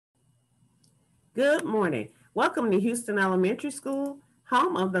Good morning. Welcome to Houston Elementary School,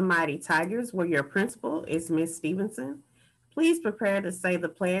 home of the Mighty Tigers, where your principal is Miss Stevenson. Please prepare to say the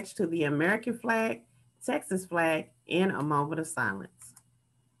pledge to the American flag, Texas flag, in a moment of silence.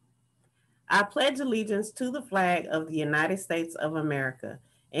 I pledge allegiance to the flag of the United States of America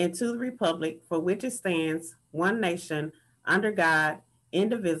and to the republic for which it stands, one nation, under God,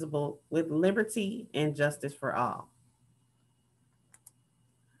 indivisible, with liberty and justice for all.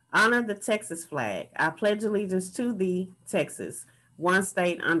 Honor the Texas flag. I pledge allegiance to the Texas, one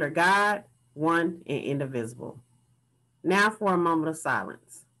state under God, one and indivisible. Now for a moment of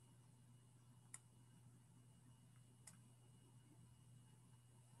silence.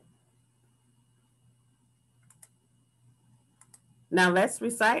 Now let's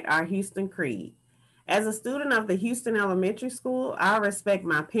recite our Houston Creed. As a student of the Houston Elementary School, I respect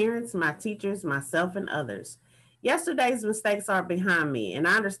my parents, my teachers, myself, and others. Yesterday's mistakes are behind me, and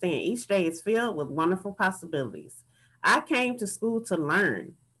I understand each day is filled with wonderful possibilities. I came to school to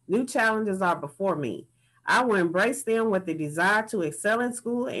learn. New challenges are before me. I will embrace them with the desire to excel in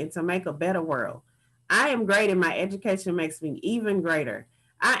school and to make a better world. I am great, and my education makes me even greater.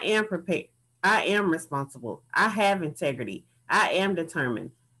 I am prepared. I am responsible. I have integrity. I am determined.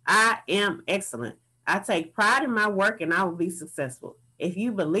 I am excellent. I take pride in my work and I will be successful. If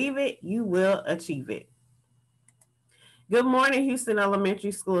you believe it, you will achieve it. Good morning, Houston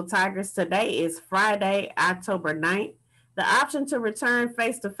Elementary School Tigers. Today is Friday, October 9th. The option to return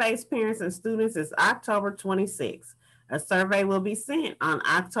face-to-face parents and students is October 26th. A survey will be sent on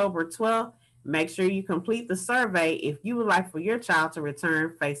October 12th. Make sure you complete the survey if you would like for your child to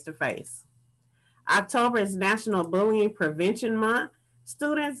return face-to-face. October is National Bullying Prevention Month.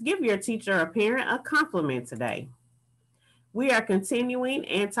 Students, give your teacher or parent a compliment today. We are continuing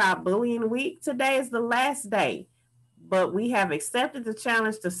Anti-Bullying Week. Today is the last day, but we have accepted the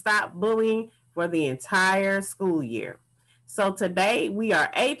challenge to stop bullying for the entire school year. So today we are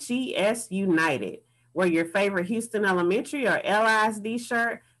HES United. Wear your favorite Houston Elementary or LISD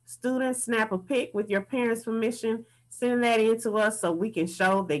shirt. Students, snap a pic with your parents' permission. Send that in to us so we can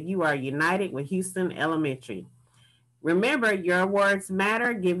show that you are united with Houston Elementary. Remember, your words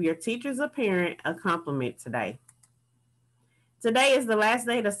matter. Give your teachers or parent a compliment today. Today is the last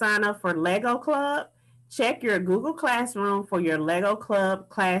day to sign up for Lego Club. Check your Google Classroom for your Lego Club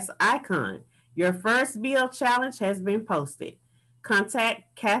class icon. Your first build challenge has been posted.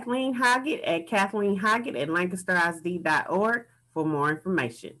 Contact Kathleen Hoggett at KathleenHoggett@LancasterISD.org for more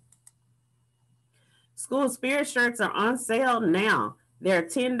information. School spirit shirts are on sale now. They're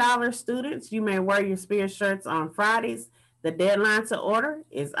 $10. Students. You may wear your spirit shirts on Fridays. The deadline to order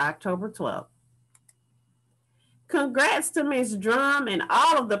is October 12th. Congrats to Ms. Drum and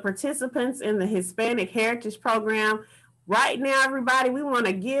all of the participants in the Hispanic Heritage Program. Right now, everybody, we want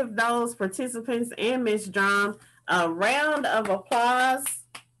to give those participants and Ms. Drum a round of applause.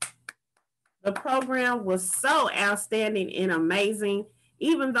 The program was so outstanding and amazing.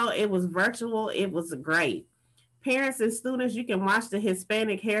 Even though it was virtual, it was great. Parents and students, you can watch the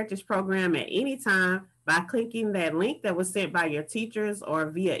Hispanic Heritage Program at any time by clicking that link that was sent by your teachers or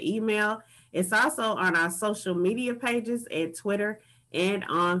via email. It's also on our social media pages at Twitter and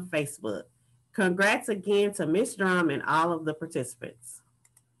on Facebook. Congrats again to Ms. Drum and all of the participants.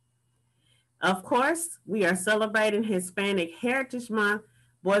 Of course, we are celebrating Hispanic Heritage Month.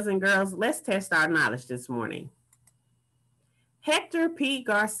 Boys and girls, let's test our knowledge this morning. Hector P.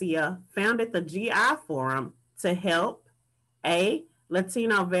 Garcia founded the GI Forum to help A.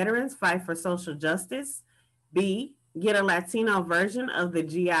 Latino veterans fight for social justice, B. Get a Latino version of the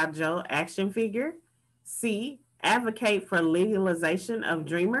GI Joe action figure, C. Advocate for legalization of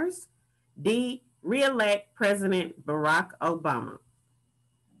dreamers, D. Re-elect President Barack Obama.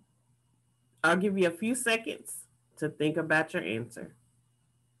 I'll give you a few seconds to think about your answer.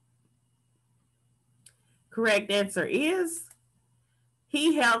 Correct answer is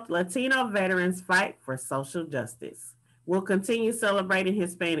he helped Latino veterans fight for social justice. We'll continue celebrating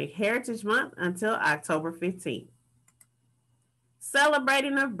Hispanic Heritage Month until October 15th.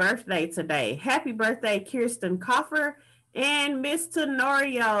 Celebrating a birthday today. Happy birthday, Kirsten Coffer and Miss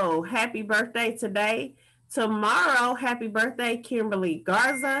Tenorio. Happy birthday today. Tomorrow, happy birthday, Kimberly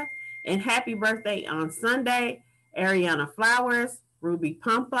Garza. And happy birthday on Sunday, Ariana Flowers, Ruby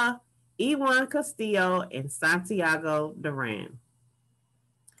Pampa, Ewan Castillo, and Santiago Duran.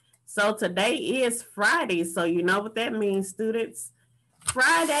 So today is Friday, so you know what that means, students.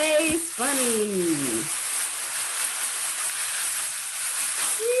 Friday's funny.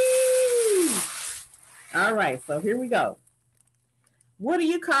 All right, so here we go. What do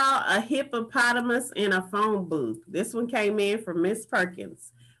you call a hippopotamus in a phone booth? This one came in from Miss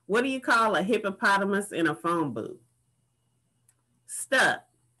Perkins. What do you call a hippopotamus in a phone booth? Stuck.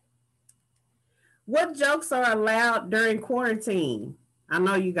 What jokes are allowed during quarantine? I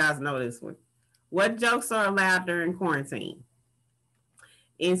know you guys know this one. What jokes are allowed during quarantine?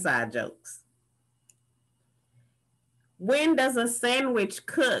 Inside jokes. When does a sandwich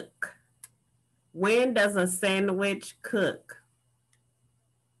cook? When does a sandwich cook?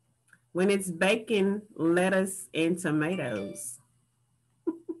 When it's bacon, lettuce, and tomatoes.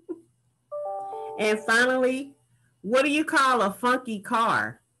 And finally, what do you call a funky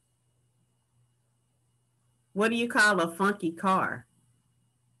car? What do you call a funky car?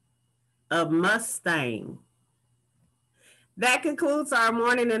 A Mustang. That concludes our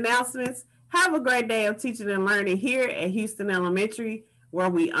morning announcements. Have a great day of teaching and learning here at Houston Elementary, where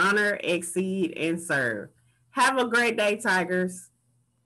we honor, exceed, and serve. Have a great day, Tigers.